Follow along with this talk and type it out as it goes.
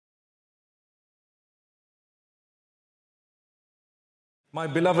My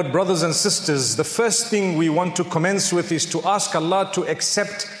beloved brothers and sisters, the first thing we want to commence with is to ask Allah to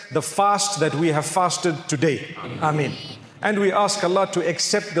accept the fast that we have fasted today. Ameen. And we ask Allah to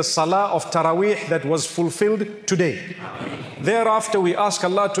accept the salah of Taraweeh that was fulfilled today. Thereafter, we ask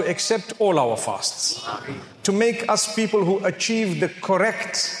Allah to accept all our fasts, to make us people who achieve the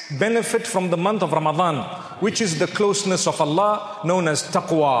correct benefit from the month of Ramadan, which is the closeness of Allah, known as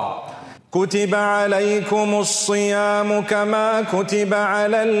taqwa. كتب عليكم الصيام كما كتب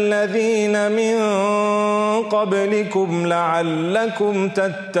على الذين من قبلكم لعلكم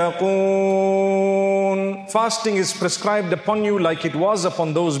تتقون. Fasting is prescribed upon you like it was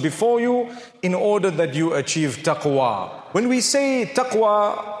upon those before you in order that you achieve taqwa. When we say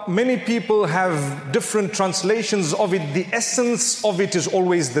taqwa, many people have different translations of it. The essence of it is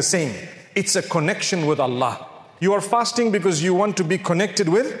always the same. It's a connection with Allah. You are fasting because you want to be connected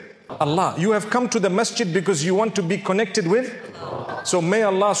with Allah. You have come to the masjid because you want to be connected with. So may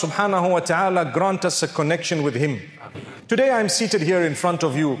Allah subhanahu wa ta'ala grant us a connection with Him. Today I am seated here in front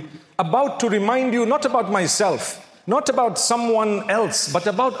of you, about to remind you not about myself, not about someone else, but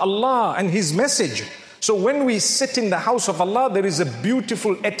about Allah and His message. So when we sit in the house of Allah, there is a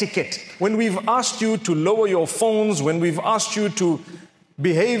beautiful etiquette. When we've asked you to lower your phones, when we've asked you to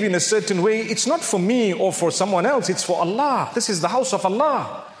behave in a certain way, it's not for me or for someone else, it's for Allah. This is the house of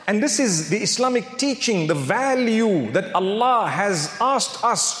Allah. And this is the Islamic teaching, the value that Allah has asked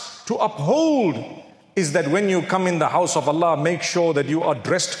us to uphold is that when you come in the house of Allah, make sure that you are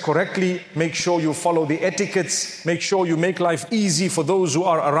dressed correctly, make sure you follow the etiquettes, make sure you make life easy for those who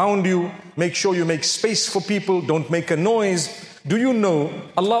are around you, make sure you make space for people, don't make a noise. Do you know,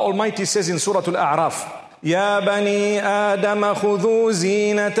 Allah Almighty says in Surah Al-A'raf, يا بني آدم خذوا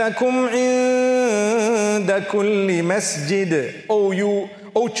زينتكم عند كل مسجد.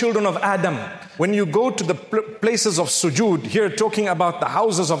 O children of Adam, when you go to the places of sujood, here talking about the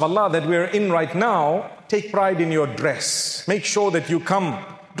houses of Allah that we are in right now, take pride in your dress. Make sure that you come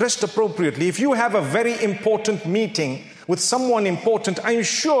dressed appropriately. If you have a very important meeting with someone important, I'm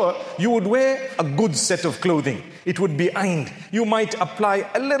sure you would wear a good set of clothing. It would be ironed. You might apply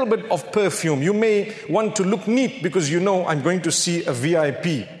a little bit of perfume. You may want to look neat because you know I'm going to see a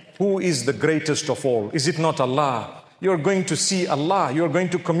VIP. Who is the greatest of all? Is it not Allah? You're going to see Allah. You're going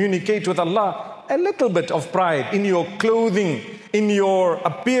to communicate with Allah. A little bit of pride in your clothing, in your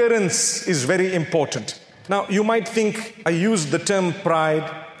appearance is very important. Now, you might think I use the term pride,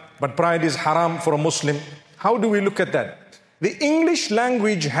 but pride is haram for a Muslim. How do we look at that? The English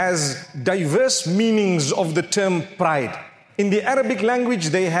language has diverse meanings of the term pride. In the Arabic language,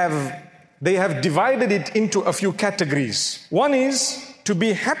 they have divided it into a few categories. One is to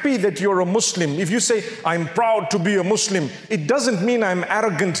be happy that you're a Muslim. If you say, I'm proud to be a Muslim, it doesn't mean I'm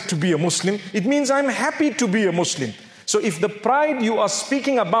arrogant to be a Muslim. It means I'm happy to be a Muslim. So if the pride you are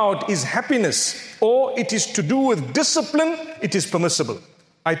speaking about is happiness, or it is to do with discipline, it is permissible.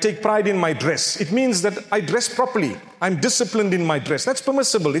 I take pride in my dress. It means that I dress properly. I'm disciplined in my dress. That's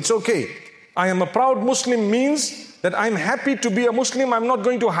permissible. It's okay. I am a proud Muslim means that I'm happy to be a Muslim. I'm not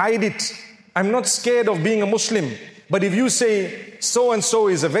going to hide it. I'm not scared of being a Muslim. But if you say, so-and-so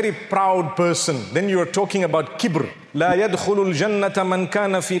is a very proud person, then you are talking about kibr. لا يدخل الجنة من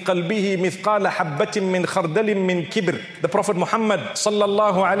كان في قلبه مثقال حبة من خردل من كبر. The Prophet Muhammad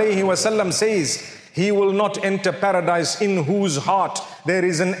sallallahu alayhi wasallam says, he will not enter paradise in whose heart there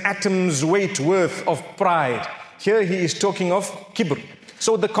is an atom's weight worth of pride. Here he is talking of kibr.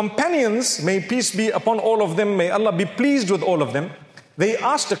 So the companions, may peace be upon all of them, may Allah be pleased with all of them, they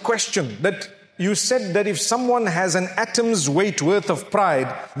asked a question that you said that if someone has an atom's weight worth of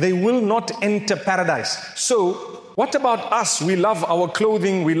pride, they will not enter paradise. So, what about us? We love our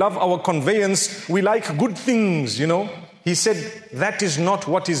clothing, we love our conveyance, we like good things, you know. He said that is not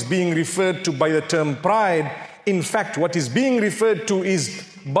what is being referred to by the term pride. In fact, what is being referred to is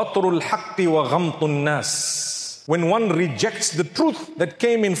batrul haqqi wa ghamtun nas. When one rejects the truth that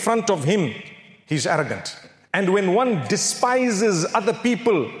came in front of him, he's arrogant. And when one despises other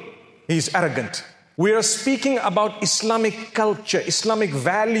people, he's arrogant. We are speaking about Islamic culture, Islamic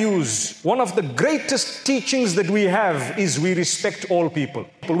values. One of the greatest teachings that we have is we respect all people.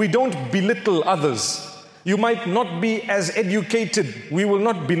 We don't belittle others. You might not be as educated. We will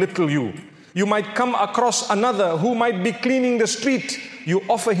not belittle you. You might come across another who might be cleaning the street. You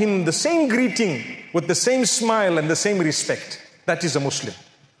offer him the same greeting with the same smile and the same respect. That is a Muslim.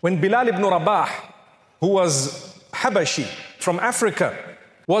 When Bilal ibn Rabah, who was Habashi from Africa,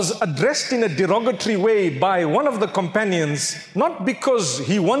 was addressed in a derogatory way by one of the companions, not because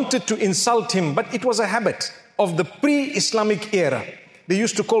he wanted to insult him, but it was a habit of the pre-Islamic era. They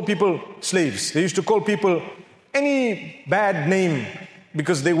used to call people slaves. They used to call people any bad name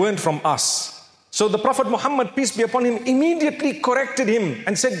because they weren't from us. So the Prophet Muhammad, peace be upon him, immediately corrected him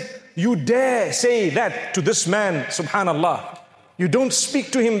and said, you dare say that to this man, subhanallah. You don't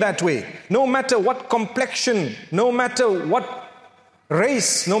speak to him that way. No matter what complexion, no matter what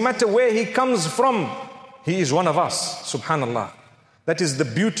race, no matter where he comes from, he is one of us, subhanallah. That is the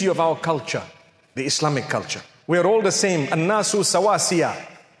beauty of our culture, the Islamic culture. We are all the same. An-nasu sawasiya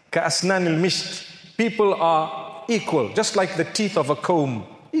ka asnan al-misht. People are equal, just like the teeth of a comb,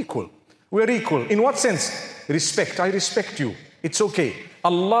 equal. We are equal. In what sense? Respect. I respect you. It's okay.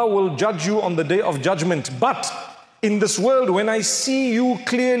 Allah will judge you on the day of judgment. But in this world, when I see you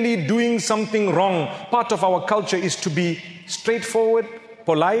clearly doing something wrong, part of our culture is to be straightforward,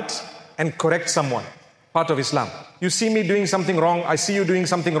 polite, and correct someone. Part of Islam. You see me doing something wrong, I see you doing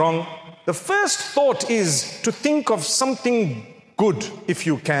something wrong. The first thought is to think of something good, if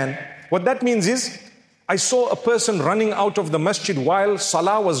you can. What that means is, I saw a person running out of the masjid while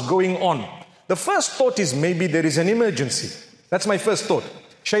salah was going on. The first thought is maybe there is an emergency. That's my first thought.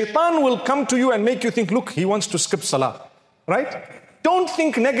 Shaitan will come to you and make you think, look, he wants to skip salah. Right? Don't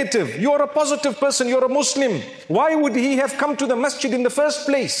think negative. You're a positive person. You're a Muslim. Why would he have come to the masjid in the first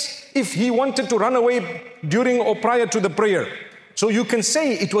place if he wanted to run away during or prior to the prayer? So you can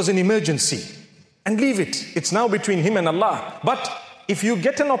say it was an emergency and leave it. It's now between him and Allah. But if you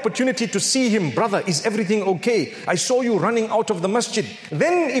get an opportunity to see him, brother, is everything okay? I saw you running out of the masjid.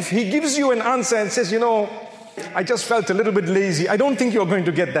 Then if he gives you an answer and says, you know, I just felt a little bit lazy. I don't think you're going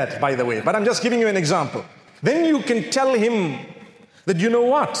to get that, by the way. But I'm just giving you an example. Then you can tell him that, you know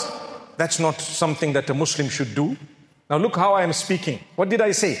what? That's not something that a Muslim should do. Now look how I am speaking. What did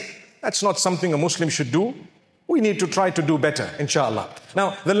I say? That's not something a Muslim should do. We need to try to do better, inshallah.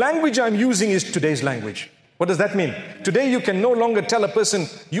 Now, the language I'm using is today's language. What does that mean? Today you can no longer tell a person,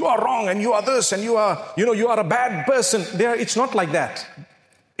 you are wrong and you are this and you are a bad person. It's not like that.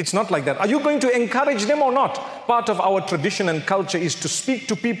 It's not like that. Are you going to encourage them or not? Part of our tradition and culture is to speak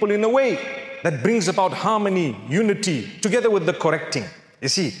to people in a way that brings about harmony, unity, together with the correcting. You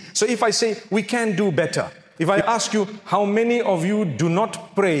see? So if I say, we can do better. If I ask you, how many of you do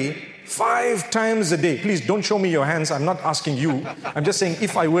not pray 5 times a day? Please don't show me your hands. I'm not asking you. I'm just saying,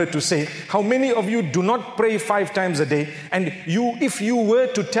 if I were to say, how many of you do not pray 5 times a day? And if you were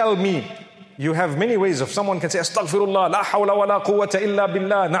to tell me, you have many ways of, someone can say, astaghfirullah, la hawla wa la quwwata illa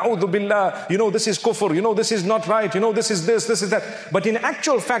billah, na'udhu billah, this is kufr, this is not right, this is this is that. But in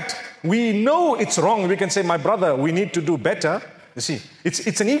actual fact, we know it's wrong. We can say, my brother, we need to do better. You see,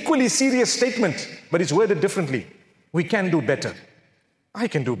 it's an equally serious statement, but it's worded differently. We can do better. I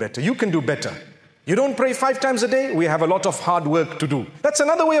can do better. You can do better. You don't pray 5 times a day? We have a lot of hard work to do. That's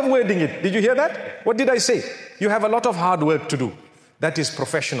another way of wording it. Did you hear that? What did I say? You have a lot of hard work to do. That is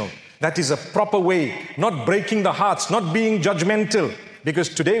professional. That is a proper way, not breaking the hearts, not being judgmental. Because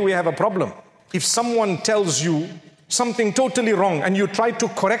today we have a problem. If someone tells you something totally wrong and you try to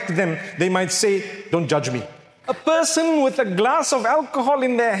correct them, they might say, don't judge me. A person with a glass of alcohol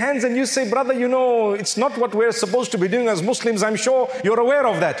in their hands and you say, brother, it's not what we're supposed to be doing as Muslims. I'm sure you're aware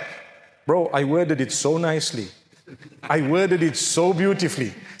of that. Bro, I worded it so nicely. I worded it so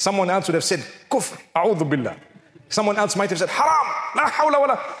beautifully. Someone else would have said, kufr, a'udhu billah. Someone else might have said, haram, la hawla wa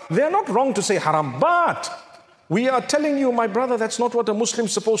la. They're not wrong to say haram, but we are telling you, my brother, that's not what a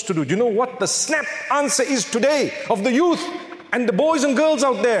Muslim's supposed to do. Do you know what the snap answer is today of the youth and the boys and girls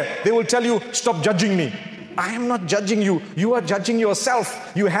out there? They will tell you, stop judging me. I am not judging you. You are judging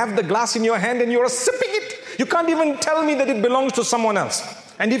yourself. You have the glass in your hand and you are sipping it. You can't even tell me that it belongs to someone else.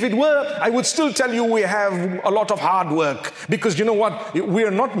 And if it were, I would still tell you we have a lot of hard work. Because you know what? We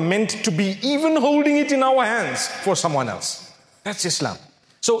are not meant to be even holding it in our hands for someone else. That's Islam.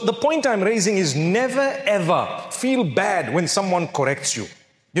 So the point I'm raising is never ever feel bad when someone corrects you.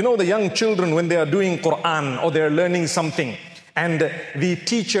 The young children when they are doing Quran or they are learning something and the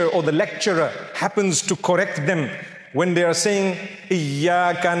teacher or the lecturer happens to correct them when they are saying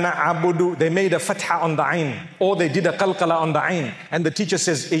Iyyaka na'budu, they made a fatha on the ayn or they did a qalqala on the ayn and the teacher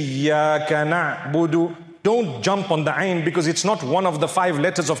says Iyyaka na'budu, don't jump on the ayn because it's not one of the 5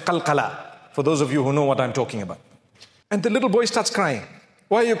 letters of qalqala, for those of you who know what I'm talking about. And the little boy starts crying.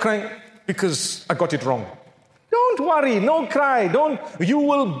 Why are you crying? Because I got it wrong. Don't worry, no cry, you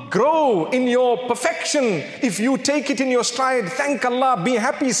will grow in your perfection if you take it in your stride. Thank Allah, be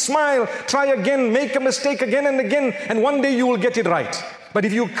happy, smile, try again, make a mistake again and again, and one day you will get it right. But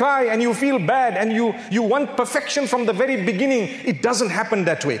if you cry and you feel bad and you want perfection from the very beginning, it doesn't happen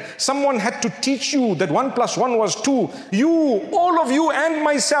that way. Someone had to teach you that 1 + 1 was 2. You, all of you and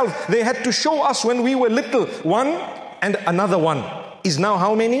myself, they had to show us when we were little, 1 and another 1. is now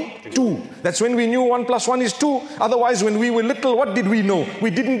how many? 2. That's when we knew 1 plus 1 is 2. Otherwise, when we were little, what did we know? We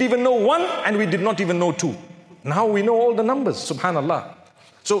didn't even know 1 and we did not even know 2. Now we know all the numbers, subhanallah.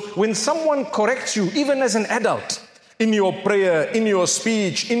 So when someone corrects you, even as an adult, in your prayer, in your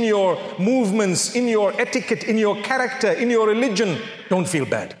speech, in your movements, in your etiquette, in your character, in your religion, don't feel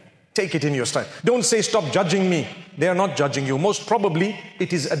bad. Take it in your stride. Don't say, stop judging me. They are not judging you. Most probably,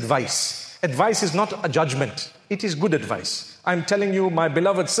 it is advice. Advice is not a judgment. It is good advice. I'm telling you, my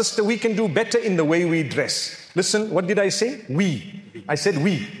beloved sister, we can do better in the way we dress. Listen, what did I say? We. I said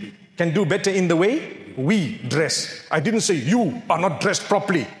we can do better in the way we dress. I didn't say you are not dressed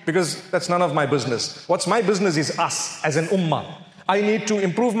properly, because that's none of my business. What's my business is us as an ummah. I need to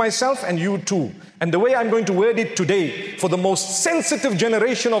improve myself and you too. And the way I'm going to word it today, for the most sensitive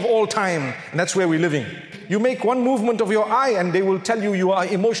generation of all time, and that's where we're living. You make one movement of your eye and they will tell you, you are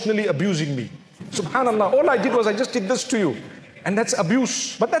emotionally abusing me. Subhanallah, all I did was I just did this to you. And that's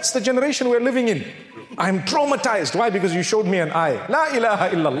abuse. But that's the generation we're living in. I'm traumatized. Why? Because you showed me an eye. La ilaha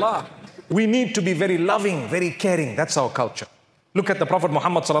illallah. We need to be very loving, very caring. That's our culture. Look at the Prophet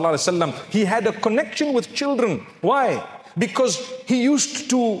Muhammad sallallahu alaihi wasallam. He had a connection with children. Why? Because he used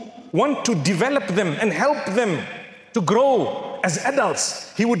to want to develop them and help them to grow as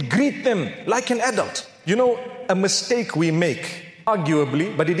adults. He would greet them like an adult. You know, a mistake we make,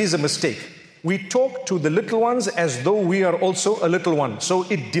 arguably, but it is a mistake. We talk to the little ones as though we are also a little one. So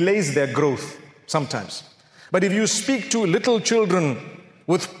it delays their growth sometimes. But if you speak to little children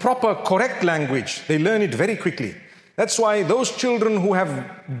with proper, correct language, they learn it very quickly. That's why those children who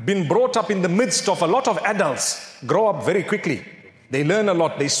have been brought up in the midst of a lot of adults grow up very quickly. They learn a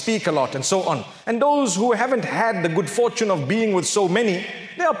lot, they speak a lot, and so on. And those who haven't had the good fortune of being with so many,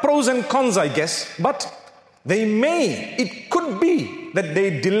 there are pros and cons, I guess, but it could be that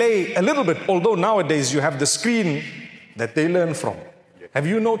they delay a little bit, although nowadays you have the screen that they learn from. Have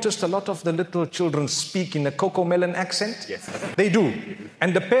you noticed a lot of the little children speak in a cocoa melon accent? Yes. They do.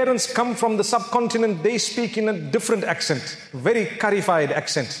 And the parents come from the subcontinent, they speak in a different accent, very currified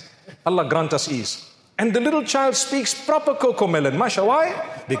accent. Allah grant us ease. And the little child speaks proper cocoa melon. Masha,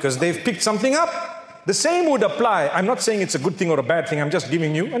 why? Because they've picked something up. The same would apply. I'm not saying it's a good thing or a bad thing. I'm just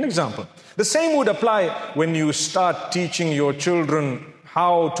giving you an example. The same would apply when you start teaching your children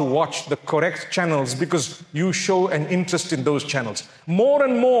how to watch the correct channels, because you show an interest in those channels. More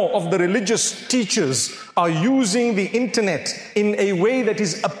and more of the religious teachers are using the internet in a way that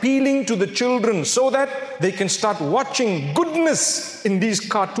is appealing to the children so that they can start watching goodness in these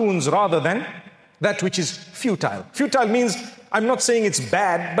cartoons rather than that which is futile. Futile means, I'm not saying it's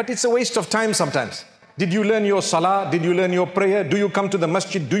bad, but it's a waste of time sometimes. Did you learn your salah? Did you learn your prayer? Do you come to the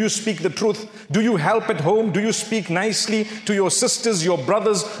masjid? Do you speak the truth? Do you help at home? Do you speak nicely to your sisters, your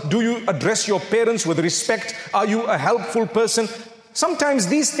brothers? Do you address your parents with respect? Are you a helpful person? Sometimes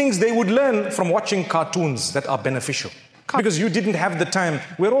these things they would learn from watching cartoons that are beneficial. Because you didn't have the time.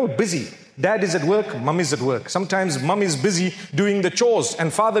 We're all busy. Dad is at work, mom is at work. Sometimes mom is busy doing the chores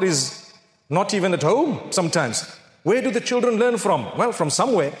and father is not even at home sometimes. Where do the children learn from? Well, from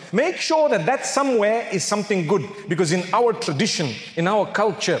somewhere. Make sure that that somewhere is something good. Because in our tradition, in our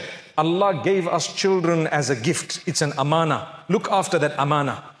culture, Allah gave us children as a gift. It's an amana. Look after that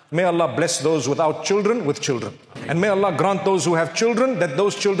amana. May Allah bless those without children with children. And may Allah grant those who have children that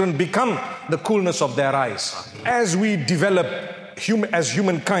those children become the coolness of their eyes. As we develop as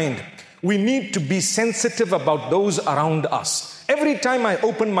humankind, we need to be sensitive about those around us. Every time I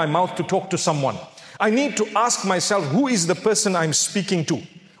open my mouth to talk to someone, I need to ask myself, who is the person I'm speaking to?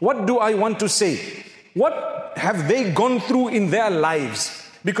 What do I want to say? What have they gone through in their lives?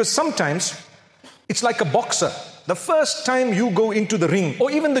 Because sometimes it's like a boxer. The first time you go into the ring,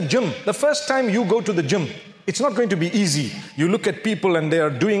 or even the gym, the first time you go to the gym, it's not going to be easy. You look at people and they are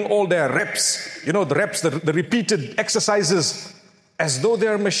doing all their reps. You know, the reps, the repeated exercises, as though they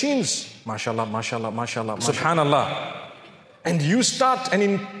are machines. MashaAllah, MashaAllah, MashaAllah, Subhanallah. And you start, and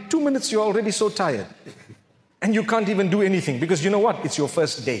in 2 minutes you're already so tired. And you can't even do anything, because you know what? It's your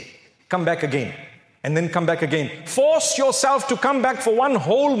first day. Come back again. And then come back again. Force yourself to come back for 1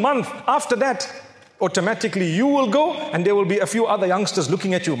 whole month. After that, automatically you will go, and there will be a few other youngsters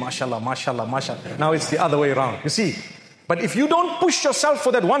looking at you. MashaAllah, MashaAllah, MashaAllah. Now it's the other way around. You see? But if you don't push yourself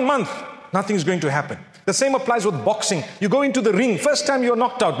for that 1 month, nothing's going to happen. The same applies with boxing. You go into the ring. First time you're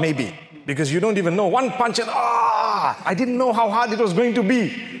knocked out maybe, because you don't even know. One punch and I didn't know how hard it was going to be.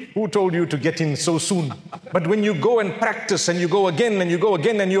 Who told you to get in so soon? But when you go and practice and you go again and you go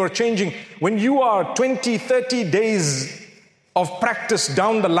again and you are changing, when you are 20, 30 days of practice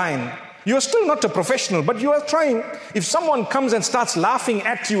down the line, You are still not a professional, but you are trying. If someone comes and starts laughing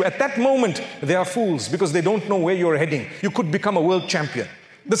at you at that moment, they are fools because they don't know where you're heading. You could become a world champion.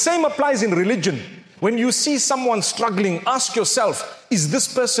 The same applies in religion. When you see someone struggling, ask yourself, is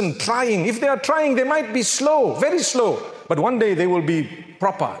this person trying? If they are trying, they might be slow, very slow. But one day they will be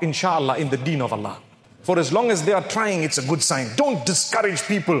proper, inshallah, in the deen of Allah. For as long as they are trying, it's a good sign. Don't discourage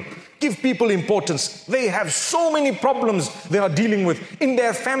people. Give people importance. They have so many problems they are dealing with. In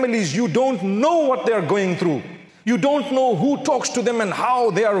their families, you don't know what they are going through. You don't know who talks to them and how.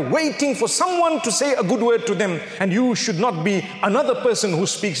 They are waiting for someone to say a good word to them. And you should not be another person who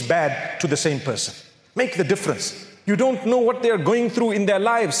speaks bad to the same person. Make the difference. You don't know what they are going through in their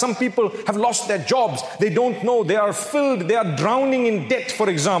lives. Some people have lost their jobs. They don't know. They are filled. They are drowning in debt, for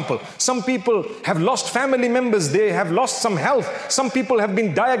example. Some people have lost family members. They have lost some health. Some people have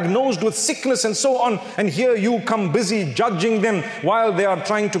been diagnosed with sickness and so on. And here you come busy judging them while they are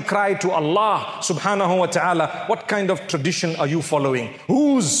trying to cry to Allah subhanahu wa ta'ala. What kind of tradition are you following?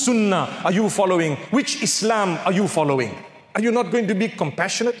 Whose sunnah are you following? Which Islam are you following? Are you not going to be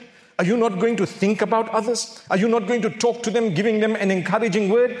compassionate? Are you not going to think about others? Are you not going to talk to them, giving them an encouraging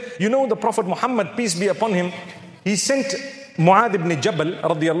word? You know, the Prophet Muhammad, peace be upon him, he sent Mu'adh ibn Jabal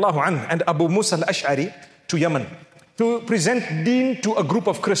radiyallahu anhu and Abu Musa al-Ash'ari to Yemen to present deen to a group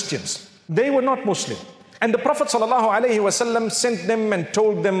of Christians. They were not Muslim. And the Prophet sallallahu alayhi wasallam sent them and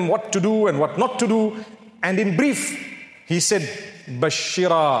told them what to do and what not to do. And in brief, he said,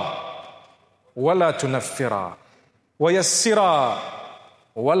 Bashira wala tunaffira wa yassira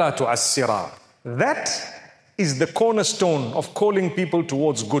wala tu'assira. That is the cornerstone of calling people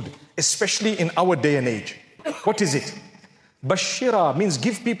towards good, especially in our day and age. What is it? Bashira means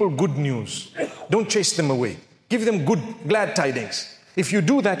give people good news. Don't chase them away. Give them good, glad tidings. If you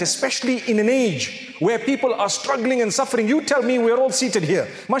do that, especially in an age where people are struggling and suffering, you tell me, we're all seated here.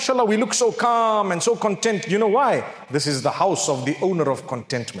 MashaAllah, we look so calm and so content. You know why? This is the house of the owner of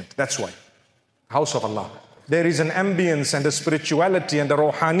contentment. That's why. House of Allah. There is an ambience and a spirituality and a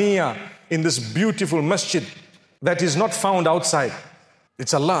rohaniya in this beautiful masjid that is not found outside.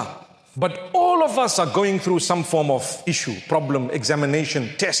 It's Allah. But all of us are going through some form of issue, problem, examination,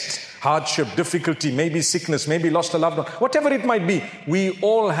 test, hardship, difficulty, maybe sickness, maybe lost a loved one, whatever it might be. We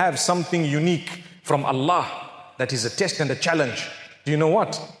all have something unique from Allah that is a test and a challenge. Do you know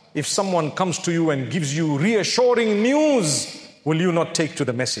what? If someone comes to you and gives you reassuring news, will you not take to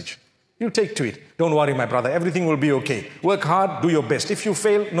the message? You take to it. Don't worry, my brother. Everything will be okay. Work hard, do your best. If you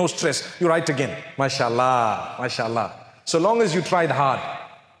fail, no stress. You write again. MashaAllah, MashaAllah. So long as you tried hard.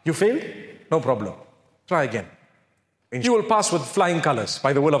 You failed? No problem. Try again. You will pass with flying colors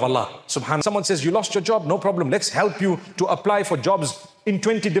by the will of Allah. Subhanallah. Someone says, you lost your job? No problem. Let's help you to apply for jobs in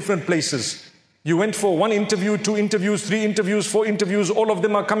 20 different places. You went for 1 interview, 2 interviews, 3 interviews, 4 interviews. All of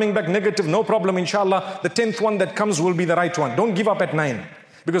them are coming back negative. No problem, inshallah. The 10th one that comes will be the right one. Don't give up at 9.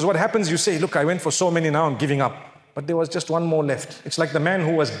 Because what happens, you say, look, I went for so many, now I'm giving up. But there was just one more left. It's like the man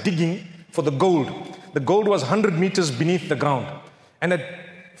who was digging for the gold. The gold was 100 meters beneath the ground. And at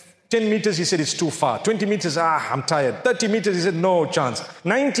 10 meters, he said, it's too far. 20 meters, I'm tired. 30 meters, he said, no chance.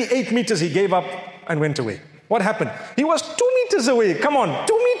 98 meters, he gave up and went away. What happened? He was 2 meters away. Come on,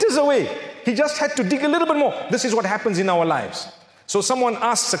 2 meters away. He just had to dig a little bit more. This is what happens in our lives. So someone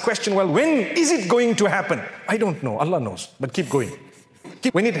asks a question, well, when is it going to happen? I don't know. Allah knows. But keep going.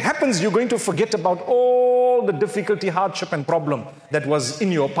 When it happens, you're going to forget about all the difficulty, hardship and problem that was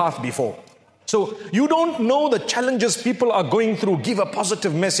in your path before. So you don't know the challenges people are going through. Give a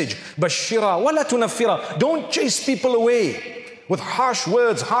positive message. Bashira wala tunaffira. Don't chase people away with harsh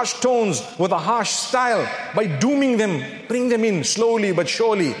words, harsh tones, with a harsh style. By dooming them, bring them in slowly but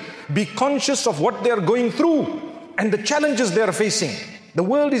surely. Be conscious of what they are going through and the challenges they are facing. The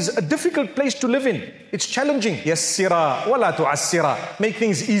world is a difficult place to live in. It's challenging. Yassira wala tu'assira. Make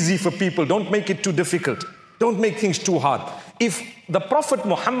things easy for people. Don't make it too difficult. Don't make things too hard. If the Prophet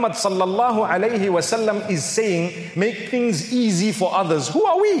Muhammad sallallahu alayhi wasallam is saying, make things easy for others, who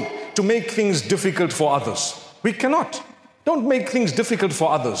are we to make things difficult for others? We cannot. Don't make things difficult for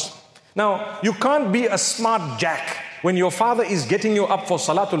others. Now, you can't be a smart jack when your father is getting you up for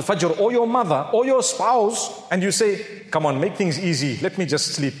Salatul Fajr, or your mother, or your spouse, and you say, come on, make things easy, let me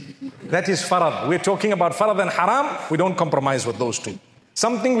just sleep. That is farad. We're talking about farad and haram. We don't compromise with those two.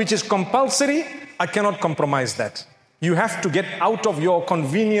 Something which is compulsory, I cannot compromise that. You have to get out of your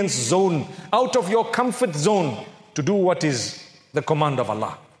convenience zone, out of your comfort zone, to do what is the command of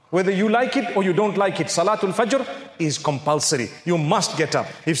Allah. Whether you like it or you don't like it, Salatul Fajr is compulsory. You must get up.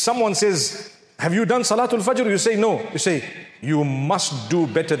 If someone says, have you done Salatul Fajr? You say no. You say, you must do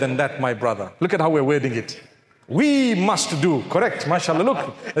better than that, my brother. Look at how we're wording it. We must do. Correct, mashallah.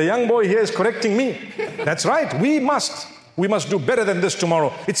 Look, the young boy here is correcting me. That's right, we must. We must do better than this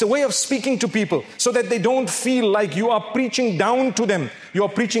tomorrow. It's a way of speaking to people so that they don't feel like you are preaching down to them. You are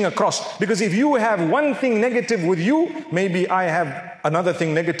preaching across. Because if you have one thing negative with you, maybe I have another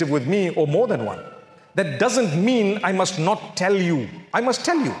thing negative with me, or more than one. That doesn't mean I must not tell you. I must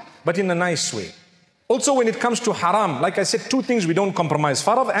tell you, but in a nice way. Also, when it comes to haram, like I said, two things we don't compromise: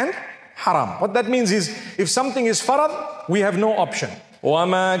 farad and haram. What that means is, if something is farad, we have no option.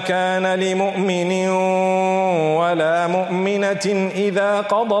 وَمَا كَانَ لِمُؤْمِنٍ وَلَا مُؤْمِنَةٍ إِذَا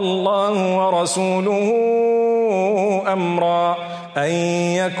قَضَى اللَّهُ وَرَسُولُهُ أَمْرًا أَن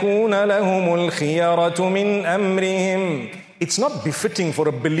يَكُونَ لَهُمُ الْخِيَرَةُ مِنْ أَمْرِهِمْ. It's not befitting for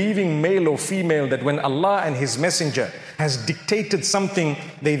a believing male or female that when Allah and His Messenger has dictated something,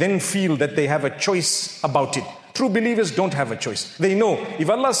 they then feel that they have a choice about it. True believers don't have a choice. They know if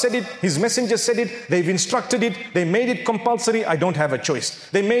Allah said it, His Messenger said it, they've instructed it, they made it compulsory, I don't have a choice.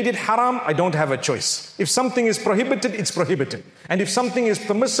 They made it haram, I don't have a choice. If something is prohibited, it's prohibited. And if something is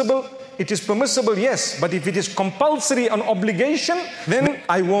permissible, it is permissible, yes. But if it is compulsory, an obligation, then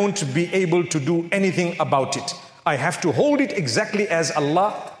I won't be able to do anything about it. I have to hold it exactly as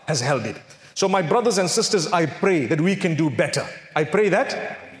Allah has held it. So my brothers and sisters, I pray that we can do better. I pray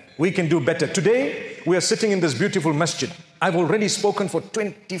that we can do better. Today, we are sitting in this beautiful masjid. I've already spoken for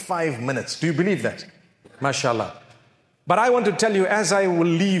 25 minutes. Do you believe that? MashaAllah. But I want to tell you, as I will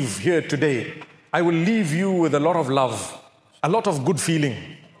leave here today, I will leave you with a lot of love, a lot of good feeling,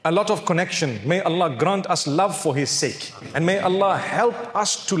 a lot of connection. May Allah grant us love for His sake. And may Allah help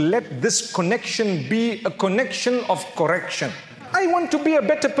us to let this connection be a connection of correction. I want to be a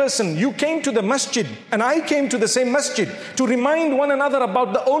better person. You came to the masjid and I came to the same masjid to remind one another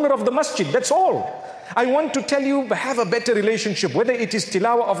about the owner of the masjid. That's all. I want to tell you, have a better relationship, whether it is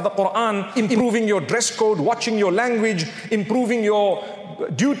tilawah of the Quran, improving your dress code, watching your language, improving your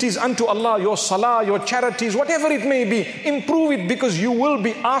duties unto Allah, your salah, your charities, whatever it may be. Improve it, because you will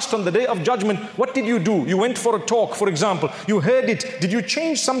be asked on the day of judgment, what did you do? You went for a talk, for example. You heard it. Did you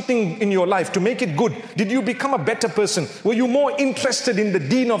change something in your life to make it good? Did you become a better person? Were you more interested in the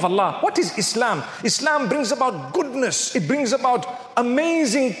deen of Allah? What is Islam? Islam brings about goodness. It brings about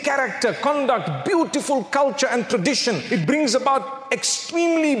amazing character, conduct, beautiful culture and tradition. It brings about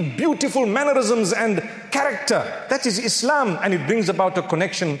extremely beautiful mannerisms and character. That is Islam, and it brings about a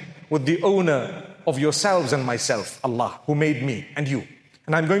connection with the owner of yourselves and myself, Allah, who made me and you.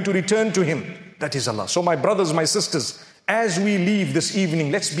 And I'm going to return to Him. That is Allah. So my brothers, my sisters, as we leave this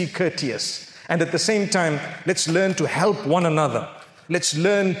evening, let's be courteous. And at the same time, let's learn to help one another. Let's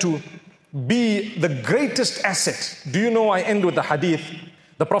learn to be the greatest asset. Do you know, I end with the hadith.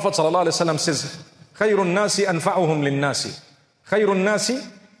 The Prophet ﷺ says, خَيْرُ النَّاسِ أَنْفَعُهُمْ لِلنَّاسِ خَيْرُ النَّاسِ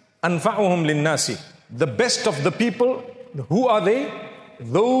أَنْفَعُهُمْ لِلنَّاسِ. The best of the people, who are they?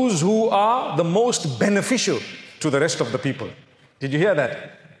 Those who are the most beneficial to the rest of the people. Did you hear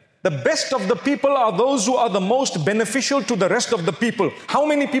that? The best of the people are those who are the most beneficial to the rest of the people. How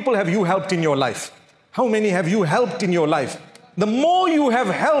many people have you helped in your life? How many have you helped in your life? The more you have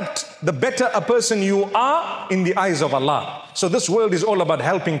helped, the better a person you are in the eyes of Allah. So this world is all about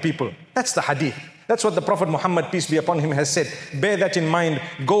helping people. That's the hadith. That's what the Prophet Muhammad, peace be upon him, has said. Bear that in mind.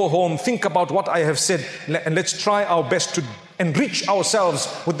 Go home, think about what I have said, and let's try our best to enrich ourselves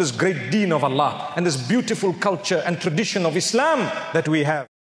with this great deen of Allah and this beautiful culture and tradition of Islam that we have.